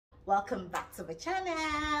Welcome back to my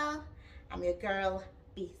channel. I'm your girl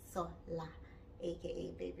Bisola,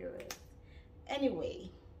 aka Baby Rose. Anyway,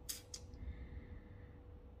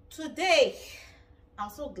 today I'm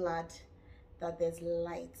so glad that there's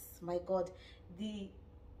lights. My God, the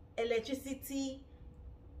electricity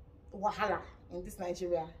wahala in this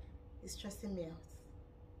Nigeria is stressing me out.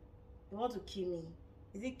 They want to kill me.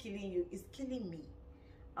 Is it killing you? It's killing me.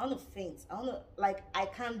 I want to faint. I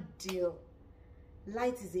can't deal.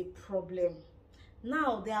 Light is a problem.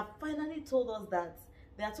 Now they have finally told us that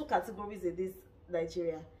there are two categories in this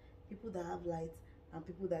Nigeria: people that have light and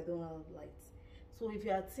people that don't have light. So if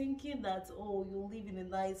you are thinking that, oh, you live in a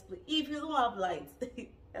nice place, if you don't have light,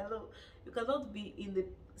 hello, you cannot be in the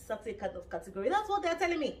certain kind of category. That's what they're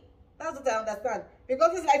telling me. That's what I understand.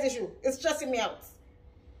 Because this light issue is stressing me out.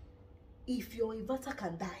 If your inverter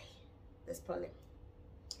can die, there's problem.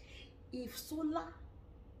 If solar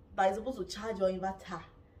that is supposed to charge your inverter,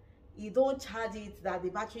 you don't charge it, that the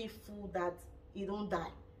battery full, that you don't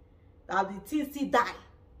die, that the thing still die,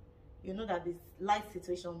 you know that this light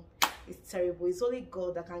situation is terrible. It's only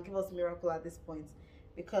God that can give us miracle at this point,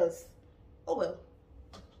 because oh well.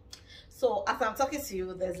 So as I'm talking to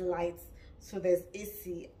you, there's lights, so there's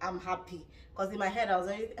AC. I'm happy, because in my head I was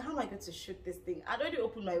already, how am I going to shoot this thing? I'd already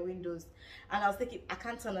opened my windows and I was thinking, I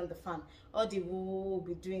can't turn on the fan, all the woo will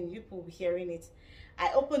be doing, you people will be hearing it.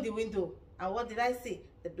 I opened the window and what did I see?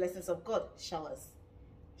 The blessings of God. Showers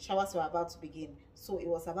were about to begin, so it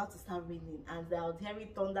was about to start raining, and I was hearing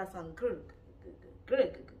thunders and grrr.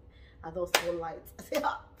 And those four lights. I said,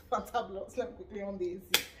 fantabulous. Let me quickly on the AC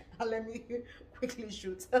and let me quickly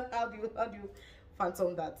shoot. How do you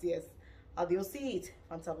phantom that? Yes, how do you see it?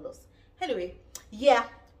 Fantabulous. Anyway, yeah,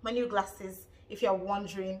 my new glasses. If you're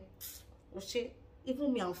wondering, oh shit,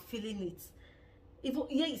 even me, I'm feeling it. Even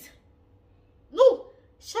yes, no,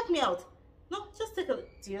 check me out. No, just take a look.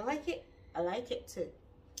 Do you like it? I like it too.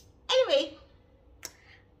 Anyway,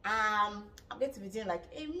 I'm going to be doing like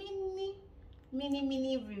a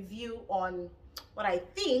mini review on what I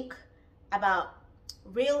think about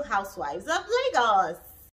Real Housewives of Lagos.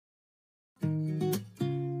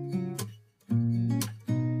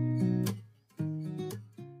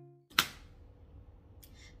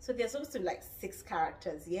 So there's supposed to be like 6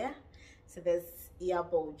 characters, yeah? So there's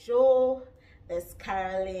Iyabo, there's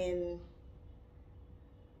Caroline,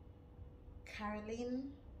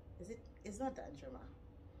 it's not that drama.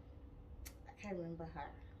 I can't remember her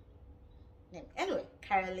name. Anyway,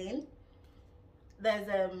 Caroline. There's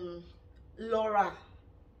Laura,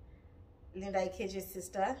 Linda Ikeji's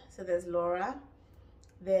sister. So there's Laura.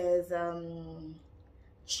 There's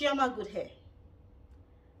Chioma Goodhair.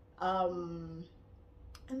 And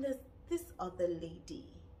there's this other lady.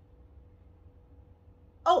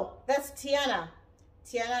 Oh, that's Tiana's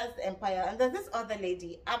Empire. And there's this other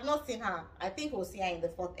lady. I've not seen her. I think we'll see her in the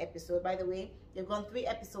 4th episode. By the way, they've gone 3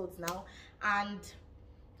 episodes now, and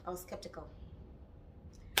I was skeptical.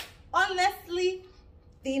 Honestly,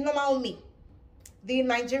 the normal me, the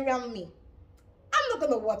Nigerian me, I'm not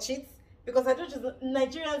gonna watch it, because I don't just,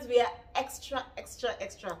 Nigerians, we are extra.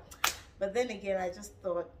 But then again, I just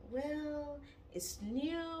thought, well, it's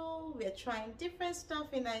new, we're trying different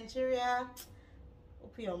stuff in Nigeria.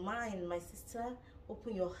 Open your mind, my sister,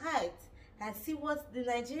 open your heart and see what the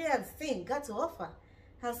Nigerians think got to offer.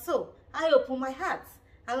 And so I open my heart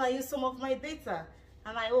and I use some of my data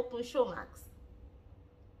and I open Showmax.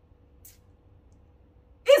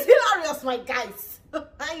 It's hilarious, my guys.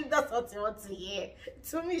 That's what you want to hear.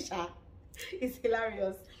 To me, Sha, it's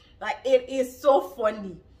hilarious. Like, it is so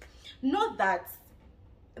funny. Not that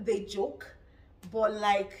they joke, but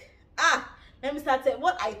like, let me start saying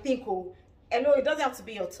what I think. Oh, and no, it doesn't have to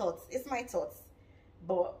be your thoughts. It's my thoughts.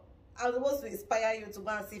 But I'm supposed to inspire you to go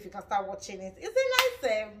and see if you can start watching it. It's a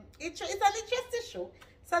nice, it's an interesting show.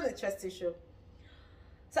 It's an interesting show.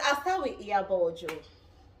 So I'll start with Iyabo Ojo.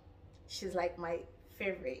 She's like my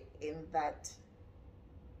favorite in that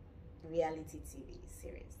reality TV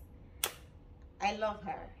series. I love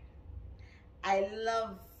her. I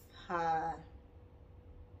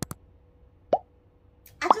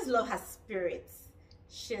just love her spirit.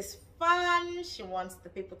 She's fun. She wants the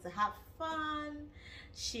people to have fun.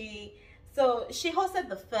 She hosted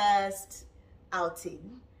the first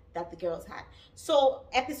outing that the girls had. So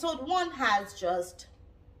episode 1 has just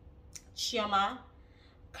Chioma,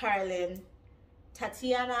 Caroline,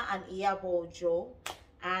 Tatiana, and Iyabo Ojo,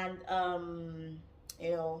 and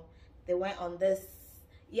you know, they went on this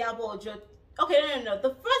Iyabo Ojo. Okay, no. The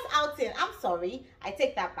first outing, I'm sorry, I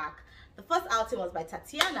take that back. The first outing was by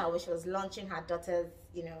Tatiana, where she was launching her daughter's,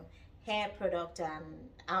 you know, hair product and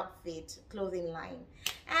outfit clothing line,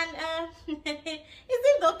 and it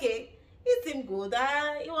seemed okay. It seemed good.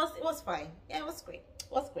 It was fine. Yeah, it was great.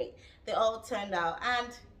 It was great. They all turned out, and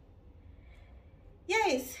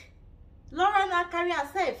yes, Laura now carry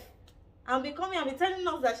herself and be telling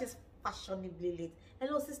us that she's fashionably late.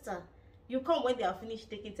 Hello, sister. You come when they are finished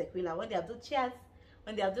taking tequila, when they have do cheers,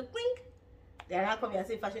 when they have do clink. They are now coming and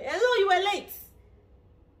say fashion. Hello, you were late.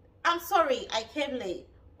 I'm sorry, I came late.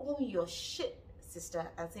 Own your shit, sister,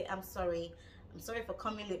 and say I'm sorry. I'm sorry for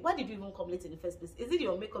coming late. Why did you even come late in the first place? Is it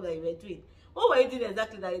your makeup that you were doing? What were you doing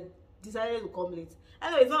exactly that you decided to come late? I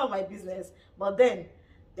know it's none of my business, but then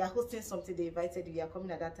they are hosting something. They invited you. You are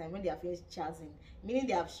coming at that time when they are finished chazzing, meaning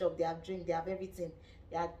they have shop, they have drink, they have everything.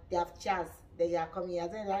 They have chairs. They are coming. You're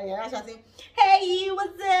not shouting, "Hey,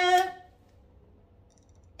 what's up?"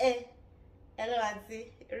 Eh, hello,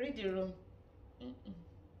 auntie. Read the room. You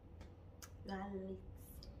are late.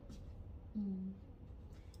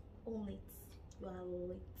 Oh, late. You are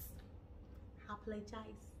late.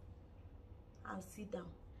 Apologize and sit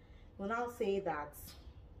down. We'll now say that.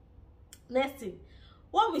 Next thing,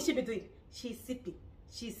 what will she be doing? She's sipping.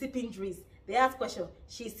 She's sipping drinks. They ask question.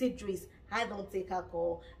 She sip drinks. I don't take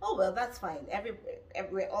alcohol. Oh well, that's fine.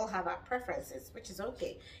 We all have our preferences, which is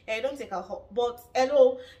okay. Yeah, you don't take alcohol, but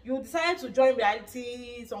hello, you decided to join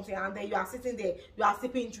reality something, and then you are sitting there. You are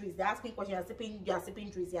sipping drinks. They're asking questions. You are sipping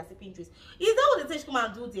drinks. You are sipping drinks. Is that what they say come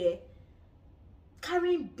and do there?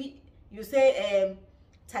 Carrying big. You say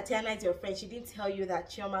Tatiana is your friend. She didn't tell you that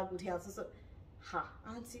Chioma good hair. So ha,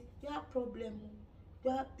 auntie, you have problem.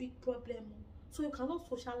 You have big problem. So you cannot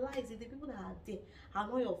socialize if the people that are there are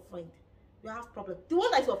not your friend. You have problem. The one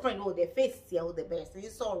that's your friend, oh, their face is here, oh, the best. You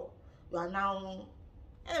sorrow. You are now.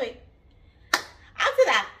 Anyway, after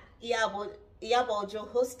that, Iyabo Ojo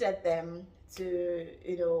hosted them to,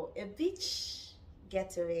 a beach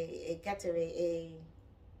getaway, a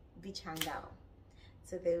beach hangout.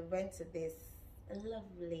 So they went to this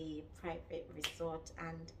lovely private resort,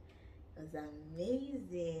 and it was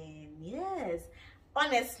amazing. Yes.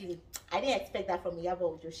 Honestly, I didn't expect that from Iyabo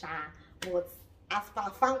Ojo, but as per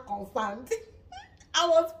fan confirmed, I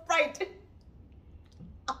was proud.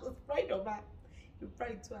 I was proud of her. You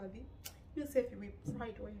proud too, Abby? You say you will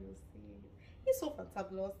pride when you see it. It's so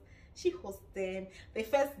fantabulous. She hosts them. They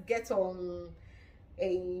first get on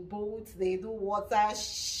a boat. They do water.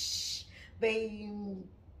 They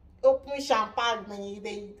open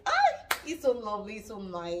champagne. It's so lovely. It's so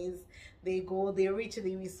nice. They go. They reach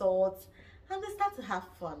the resort, and they start to have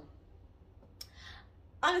fun.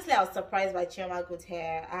 Honestly, I was surprised by Chioma good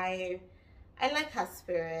hair. I like her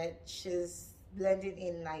spirit. She's blending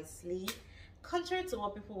in nicely. Contrary to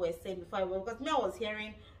what people were saying before, because me, I was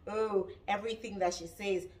hearing, oh, everything that she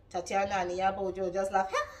says, Tatiana and Iyabo Ojo just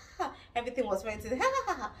laugh. Everything was fine.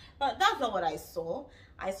 But that's not what I saw.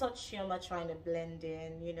 I saw Chioma trying to blend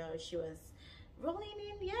in. She was rolling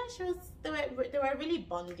in. Yeah, she was. They were really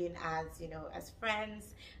bonding as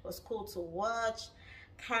friends. It was cool to watch.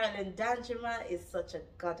 Carolyn Danjuma is such a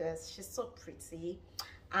goddess. She's so pretty,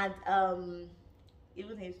 and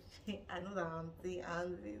even if I know that auntie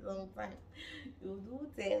sometimes you do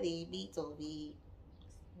tell a bit of a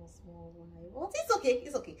small lie, but it's okay.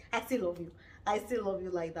 It's okay. I still love you. I still love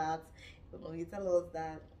you like that. You tell us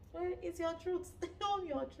that. Well, it's your truth. Own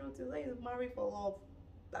your truth. You say you marry for love.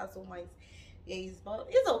 That's so nice. Yes, but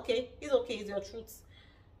it's okay. It's okay. It's your truth.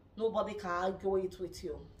 Nobody can argue it with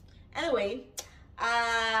you. Anyway.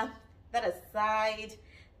 That aside,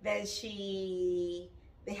 then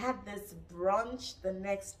they had this brunch the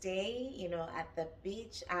next day, at the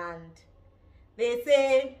beach, and they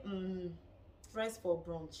say, friends for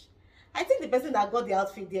brunch. I think the person that got the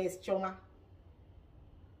outfit there is Chioma.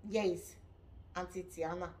 Yes, Auntie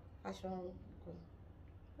Tiana. Fashion.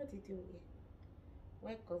 What did you wear?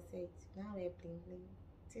 Wear corset. Now wear bling bling.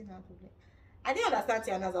 I didn't understand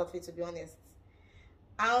Tiana's outfit, to be honest.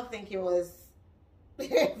 I don't think it was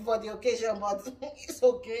for the occasion, but it's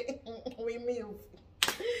okay. We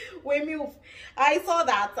move. I saw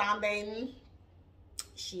that, and then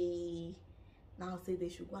she now said they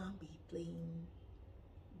should go and be playing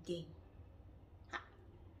game.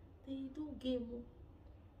 They do game.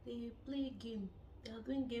 They play game. They are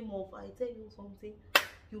doing game of. I tell you something.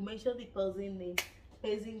 You mentioned the person name,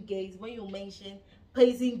 person gaze. When you mention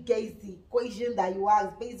person gaze, the question that you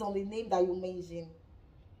ask based on the name that you mention.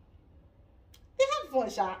 They have fun,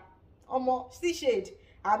 Sha. See shade.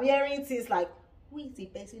 I'm hearing things like, who is the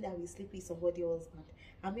person that will sleep with somebody else's husband?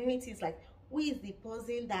 I'm hearing things like, who is the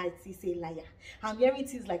person that is a liar? I'm hearing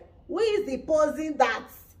things like, who is the person that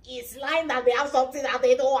is lying that they have something that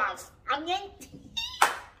they don't have? I'm hearing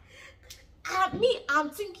I'm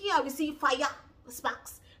thinking I will see fire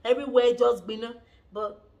sparks everywhere, just been,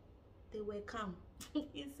 but they were calm.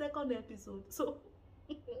 In second episode, so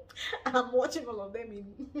I'm watching all of them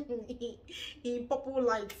in purple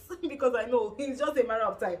lights because I know it's just a matter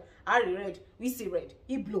of time. I red, we see red,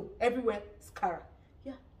 he blue, everywhere scar.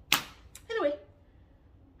 Yeah. Anyway,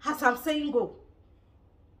 as I'm saying go,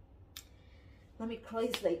 let me cry.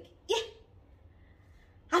 It's like, yeah.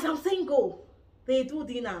 As I'm saying go, they do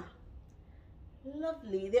dinner.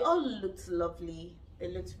 Lovely. They all looked lovely. They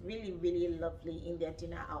looked really, really lovely in their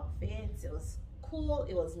dinner outfits. It was cool.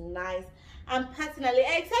 It was nice. And personally,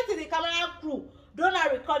 except the camera crew, don't I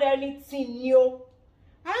record anything new?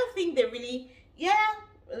 I don't think they really. Yeah,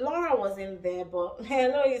 Laura was in there, but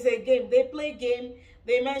hello, it's a game. They play game.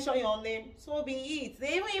 They mention your name, so be it.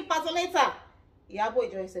 They even impersonate her.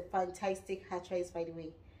 Yabo Joy is a fantastic actress, by the way.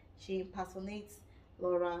 She impersonates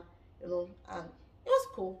Laura, you know, and it was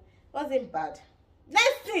cool. It wasn't bad.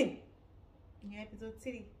 Next thing, in episode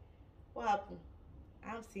 3, what happened?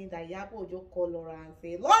 I'm seeing that Yabo Ojo call Laura and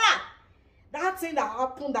say, Laura, that thing that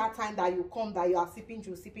happened that time that you come, that you are sipping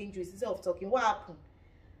juice, instead of talking, what happened?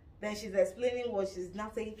 Then she's explaining what she's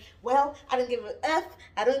not saying. Well, I don't give a F.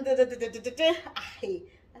 I don't I said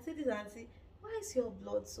this auntie, why is your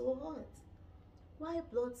blood so hot? Why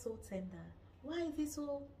blood so tender? Why is it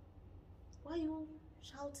so? Why are you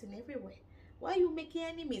shouting everywhere? Why are you making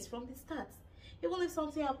enemies from the start? Even if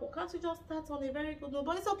something happens, can't you just start on a very good note?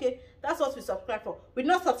 But it's okay. That's what we subscribe for. We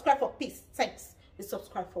not subscribe for peace, thanks. We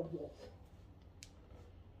subscribe for war.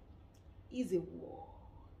 Is a war.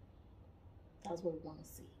 That's what we want to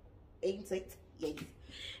see. Ain't it? Yes.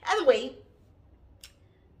 Anyway,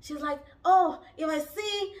 she's like, oh, if I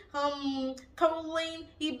see Caroline,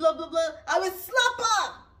 he blah blah blah, I will slap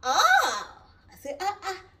her. Ah, I say,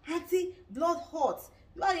 auntie, blood hot.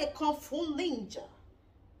 You are a kung fu ninja.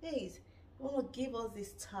 Yes, you want to give us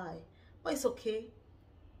this tie, but it's okay.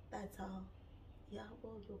 That's how. Yeah,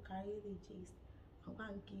 well, you carry the gist. I'm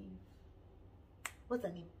gonna give. What's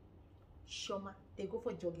her name? Shoma. They go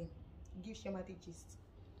for jogging. Give Shoma the gist.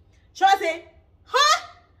 Shoma say, huh?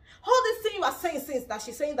 All this thing you are saying since that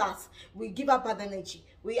she's saying that we give her bad energy.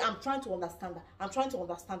 I'm trying to understand her. I'm trying to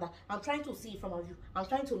understand her. I'm trying to see it from her view. I'm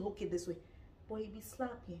trying to look it this way. But he be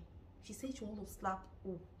slapping. She said she want to slap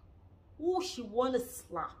who? Who she want to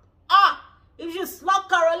slap? Ah! If you slap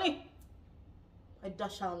Caroline, I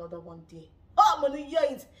dash her another one day. Oh, I'm gonna hear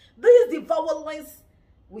it. This is the violence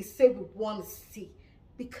we say we want to see.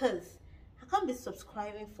 Because I can't be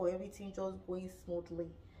subscribing for everything just going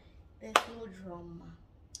smoothly. There's no drama.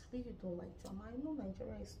 I think you don't like drama. I know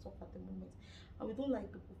Nigeria is tough at the moment. And we don't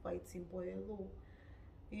like people fighting, but hello.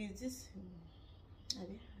 It's just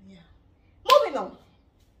yeah. Moving on.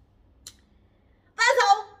 That's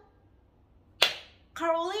how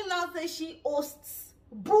Carolina says she hosts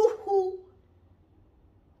boohoo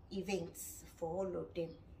events for all of them.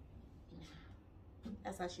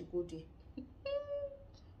 That's how she go there.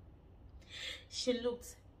 She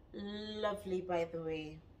looked lovely, by the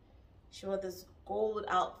way. She wore this gold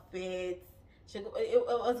outfit. It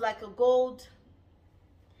was like a gold.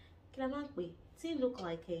 Can I not wait? It look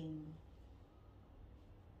like a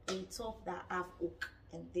top that have hook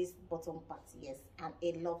and this bottom part, yes, and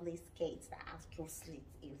a lovely skirt that has two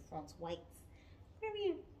slits in front, white.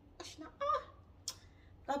 Very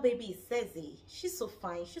that baby is sassy. She's so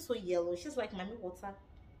fine. She's so yellow. She's like mommy water.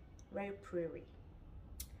 Very pretty.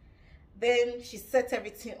 Then she set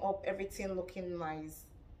everything up, everything looking nice.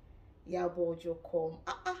 Yabo Ojo come.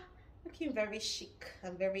 Looking very chic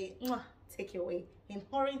and very take it away in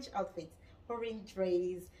orange outfit, orange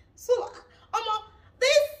dress. So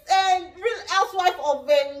this Real Housewife of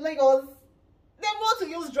Lagos, they want to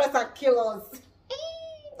use dress and kill us.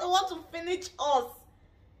 They want to finish us.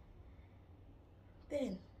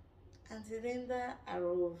 Then Auntie Linda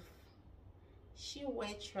arrived. She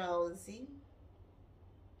wear trousers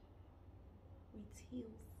with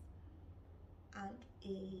heels and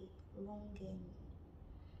a long gown.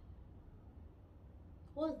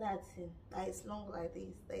 What's that thing that is long like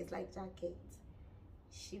this? That is like jacket.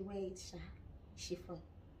 She wears chiffon.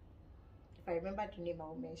 If I remember the name,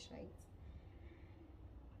 I'll mention it.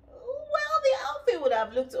 Well, the outfit would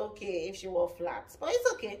have looked okay if she wore flats, but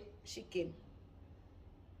it's okay. She came.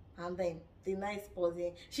 And then the nice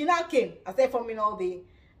posing. She now came. I said for me all day.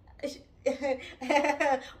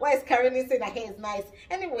 Why is Caroline saying her hair is nice?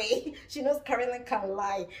 Anyway, she knows Caroline can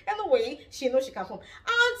lie. Anyway, she knows she can come.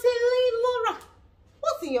 Auntie Laura,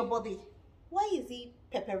 what's in your body? Why is he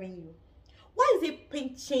peppering you? Why is he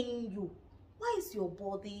pinching you? Why is your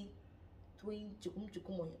body doing jukum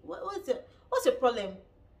jukum on you? What's your problem?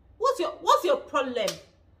 What's your problem?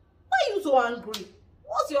 Why are you so angry?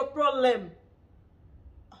 What's your problem?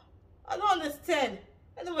 I don't understand.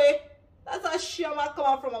 Anyway, that's how Shioma come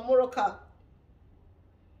out from a Morocco.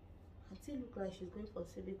 Auntie look like she's going for a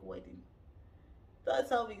civic wedding.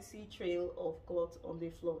 That's how we see trail of cloth on the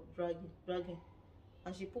floor, dragging.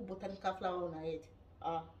 And she put botanical flower on her head.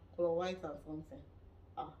 Color white and something.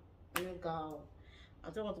 You girl. I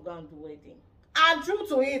don't want to go and do wedding. I'm true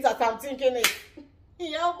to it as I'm thinking it.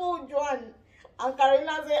 Yabo Joan and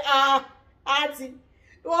Karina say, Auntie,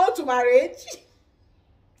 you want to marriage?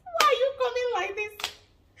 Why are you coming like this?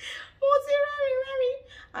 Remy.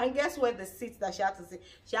 And guess where the seat that she had to sit?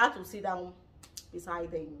 She had to sit down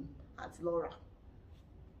beside them at Laura.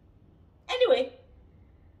 Anyway,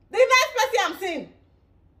 the next person I'm seeing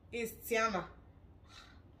is Tiana.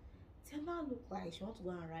 Tiana look like she wants to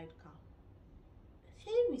go and ride cow.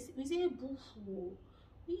 We say bull.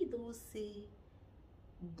 We don't say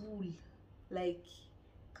bull like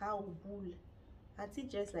cow bull. Auntie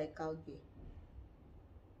dressed like cow girl.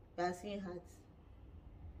 They are seeing hats.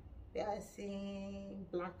 They are seeing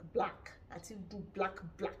black. Auntie do black.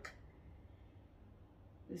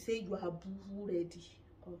 You say you are bull ready.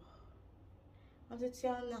 Auntie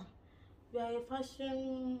Tiana, you are a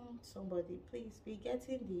fashion somebody. Please be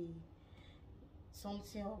getting the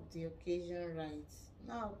something of the occasion right.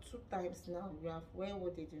 Now 2 times now you have wear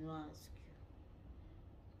what they do not ask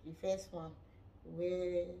you. The first one,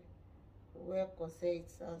 wear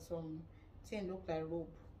corsets and some thing look like robe.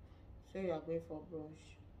 So you are going for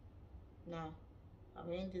brush. Now I'm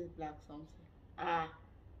wearing this black something.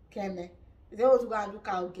 Keme. They want to go and do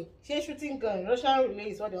karaoke. She shooting gun. Russian relay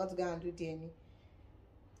is what they want to go and do DNA.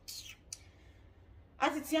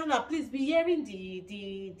 Auntie Tiana, please be hearing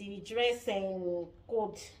the dress and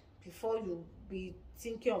code before you be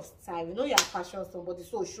thinking of style. You know you are fashion somebody,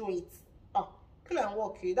 so show it. Kill and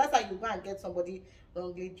walk you. That's how you go and get somebody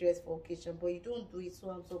wrongly dressed for occasion, but you don't do it, so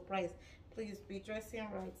I'm surprised. Please be dressing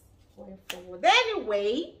right going forward.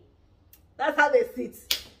 Anyway, that's how they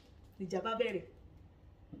sit. The Jababere.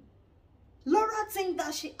 Laura think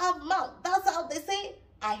that she have mouth. That's how they say.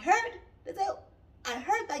 I heard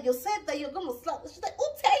that you said that you're gonna slap. She's like, who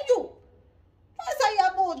tell you? That's how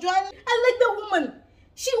you're about driving. I like the woman.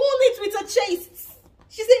 She won it with her chest.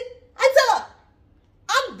 She said, I tell her,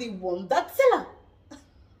 I'm the one that tell her.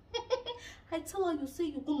 I tell her you say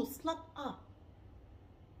you're gonna slap her.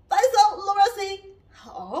 That is how Laura say,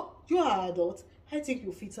 you are an adult. I think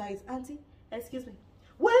you fit size, auntie. Excuse me.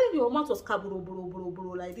 When your mouth was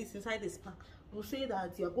bro like this inside this pack, you say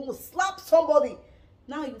that you're going to slap somebody.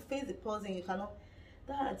 Now you face the person, you cannot.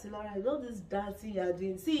 That's Laura, all this dancing you are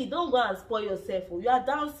doing. See, don't go and spoil yourself. You are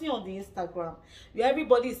dancing on the Instagram.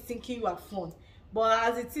 Everybody is thinking you are fun. But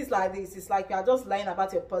as it is like this, it's like you are just lying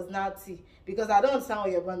about your personality. Because I don't understand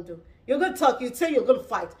what you're going to do. You're going to talk, you say you're going to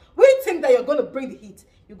fight. We think that you're going to bring the heat.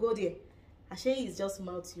 You go there. Actually, it's just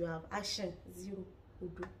mouth you have. Action, 0.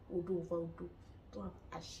 Odo, over Odo. Don't have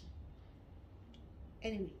action.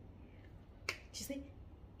 Anyway, she said,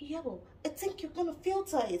 yeah, but I think you're gonna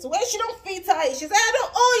filter it. When she don't filter it, she said, I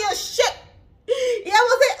don't owe you shit. Yeah,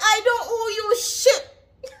 but say, I don't owe you shit.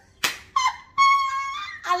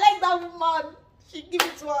 I like that woman. She give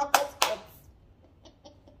it to her hot.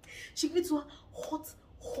 She give it to her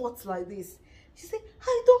hot like this. She said,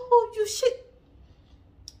 I don't owe you shit.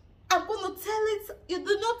 I'm gonna tell it. You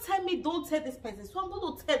do not tell me, don't tell this person. So I'm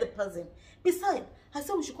gonna tell the person. Besides, I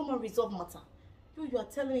said we should come and resolve matter. You are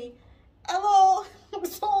telling me, hello.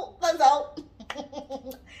 So that's how.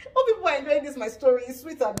 All people are enjoying this. My story is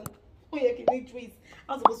sweet on me. Oh yeah, can make juice.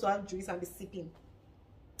 I'm supposed to have juice and be sipping.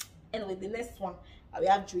 Anyway, the next one I will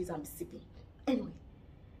have juice and be sipping. Anyway,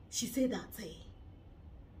 she said that.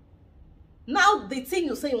 Now the thing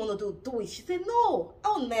you say you want to do it. She said no,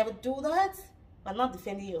 I'll never do that. I'm not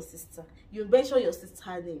defending your sister. You mention your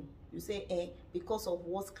sister's name. You say, because of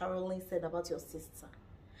what Caroline said about your sister.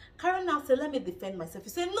 Karen now said, let me defend myself. You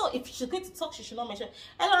say, no, if she's going to talk, she should not mention.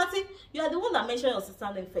 Hello, auntie, you are the one that mentioned your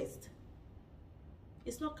sister's name first.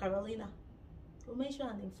 It's not Carolina. You mention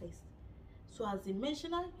her name first. So as the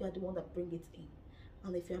mentioner, you are the one that bring it in.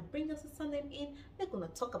 And if you are bringing your sister's name in, they're going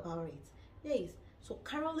to talk about it. Yes. So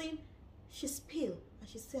Caroline, she spilled and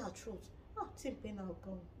she said her truth. Oh, Tim Payne now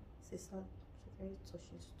gone. It's a very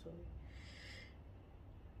touching story.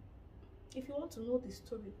 If you want to know the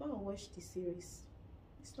story, go and watch the series.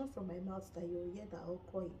 It's not from my mouth that you'll hear that I'll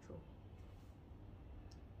intro.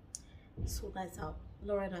 So that's how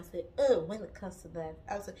Laura and I said, oh, when it comes to that,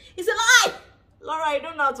 I was like, it's a lie! Laura, I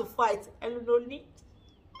don't know how to fight. I don't know need.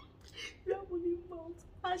 You have only mouth.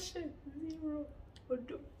 Action 0.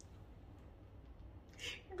 Odo.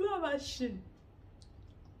 You don't have action.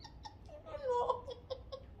 I don't know.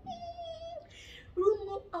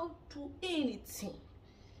 do anything.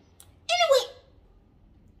 Anyway,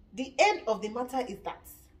 the end of the matter is that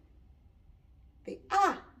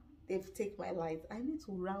they've taken my life. I need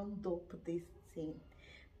to round up this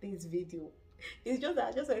video. It's just that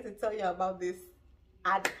I just wanted to tell you about this.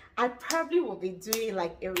 And I probably will be doing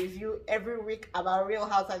like a review every week about Real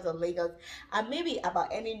Housewives of Lagos, and maybe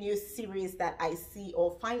about any new series that I see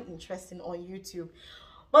or find interesting on YouTube.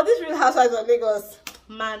 But this Real Housewives of Lagos,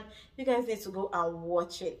 man, you guys need to go and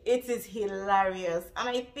watch it. It is hilarious, and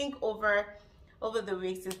I think over the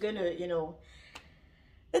weeks it's gonna, you know,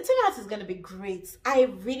 the turnout is going to be great. I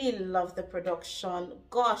really love the production.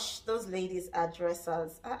 Gosh, those ladies are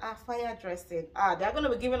dressers. Fire dressing. They're going to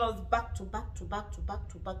be giving us back to back.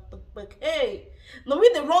 Hey, no,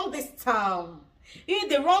 we the wrong this time. You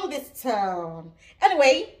the wrong this time.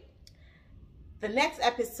 Anyway, the next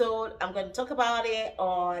episode, I'm going to talk about it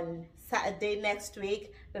on Saturday next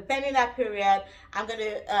week. Depending that period, I'm going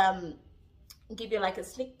to give you like a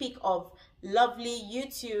sneak peek of lovely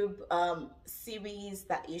YouTube series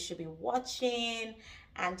that you should be watching,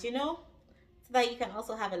 and you know, so that you can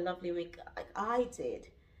also have a lovely week like I did.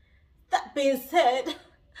 That being said,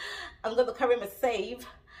 I'm going to carry my save.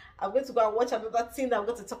 I'm going to go and watch another thing that I'm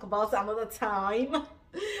going to talk about another time.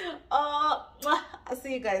 I'll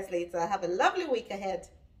see you guys later. Have a lovely week ahead.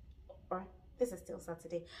 Or this is still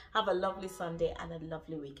Saturday. Have a lovely Sunday and a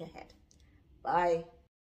lovely week ahead. Bye.